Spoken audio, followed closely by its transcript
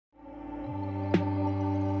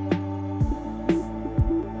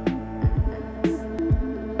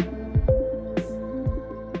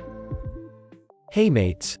Hey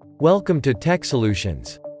mates, welcome to Tech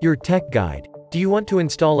Solutions, your tech guide. Do you want to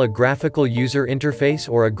install a graphical user interface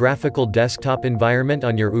or a graphical desktop environment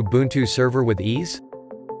on your Ubuntu server with ease?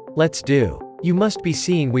 Let's do. You must be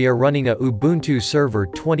seeing we are running a Ubuntu Server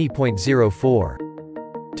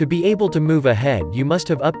 20.04. To be able to move ahead, you must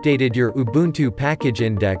have updated your Ubuntu package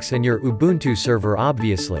index and your Ubuntu server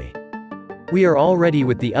obviously. We are all ready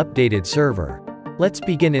with the updated server. Let's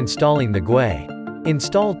begin installing the GUI.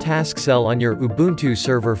 Install TaskCell on your Ubuntu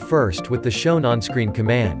server first with the shown on-screen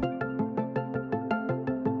command.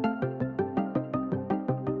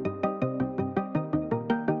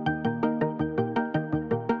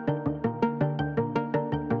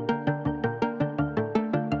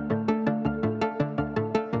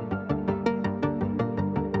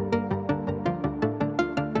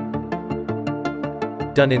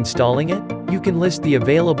 Done installing it? You can list the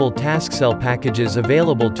available TaskCell packages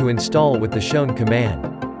available to install with the shown command.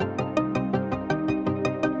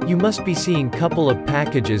 You must be seeing couple of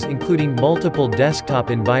packages including multiple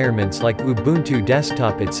desktop environments like Ubuntu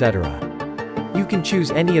Desktop etc. You can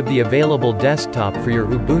choose any of the available desktop for your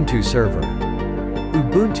Ubuntu server.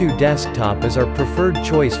 Ubuntu Desktop is our preferred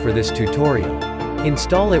choice for this tutorial.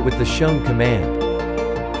 Install it with the shown command.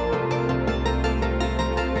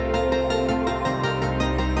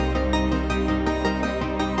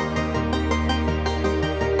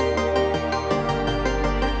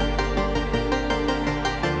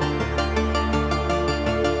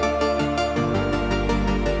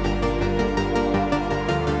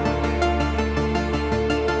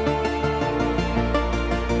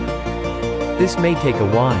 This may take a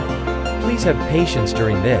while. Please have patience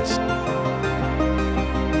during this.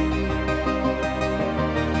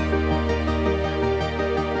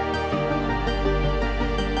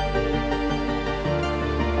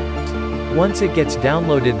 Once it gets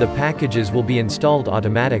downloaded, the packages will be installed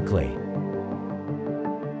automatically.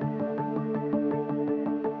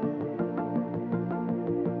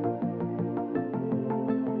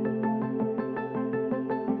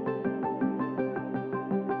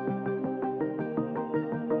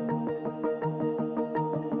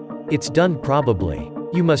 It's done probably.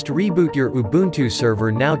 You must reboot your Ubuntu server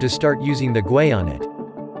now to start using the GUI on it.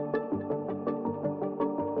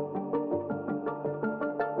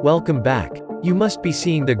 Welcome back. You must be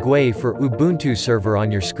seeing the GUI for Ubuntu server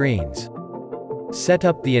on your screens. Set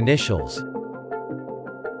up the initials.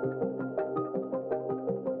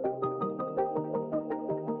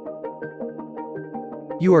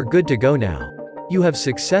 You are good to go now. You have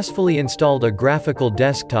successfully installed a graphical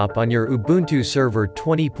desktop on your Ubuntu Server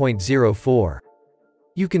 20.04.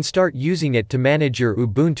 You can start using it to manage your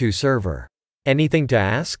Ubuntu server. Anything to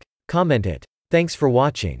ask? Comment it. Thanks for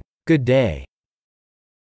watching. Good day.